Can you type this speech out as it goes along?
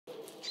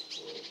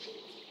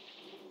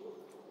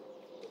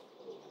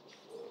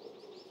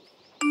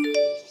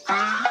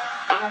Dielog,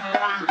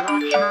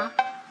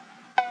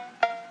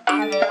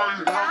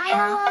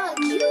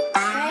 you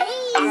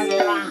crazy.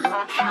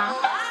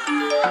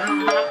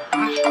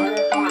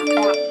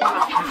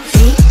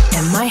 Me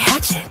and my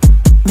hatchet,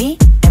 me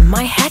and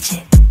my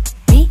hatchet,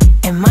 me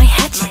and my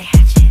hatchet,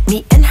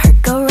 me and her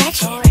go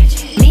ratchet.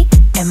 Me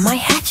and my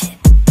hatchet,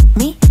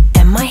 me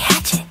and my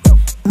hatchet,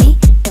 me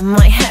and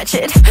my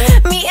hatchet,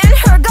 me and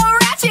her go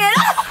ratchet.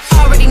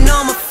 Already know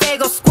I'm a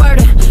fago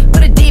squirter,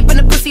 put it deep in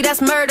the pussy,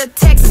 that's murder.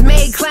 Texas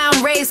made,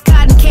 clown raised,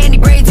 cotton candy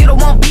braids. You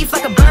don't want beef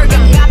like a burger.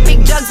 Got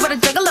big jugs where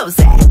the juggalos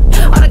at.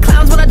 All the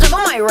clowns wanna jump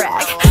on my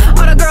rack.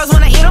 All the girls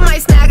wanna eat on my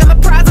snack. I'm a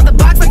prize on the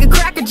box like a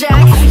Cracker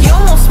Jack. You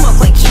don't want smoke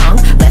like Chong,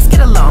 let's get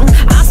along.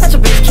 I'll such a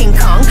bitch King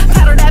Kong,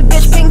 paddle that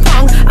bitch ping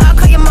pong. I'll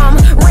call your mom,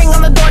 ring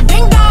on the door,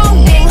 ding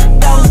dong, ding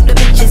dong. The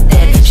bitch is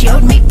dead. She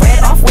owed me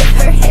bread off with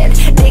her head.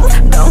 Ding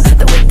dong,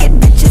 the wicked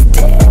bitch is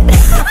dead. Me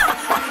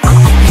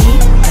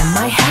and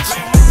my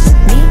hatchet,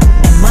 me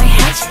and my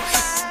hatchet,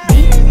 me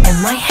and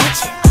my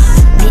hatchet,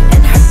 me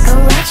and her go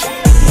ratchet.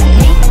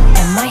 Me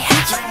and my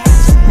hatchet,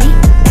 me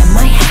and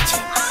my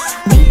hatchet,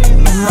 me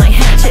and my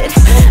hatchet,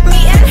 me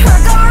and her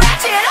go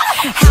ratchet.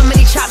 How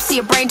many chops see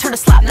your brain turn to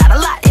slop? Not a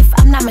lot, if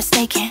I'm not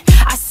mistaken.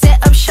 I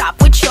set up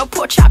shop with your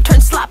poor chop,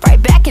 turn slop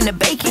right back into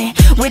bacon.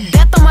 With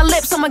death on my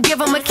lips, I'ma give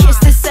 'em a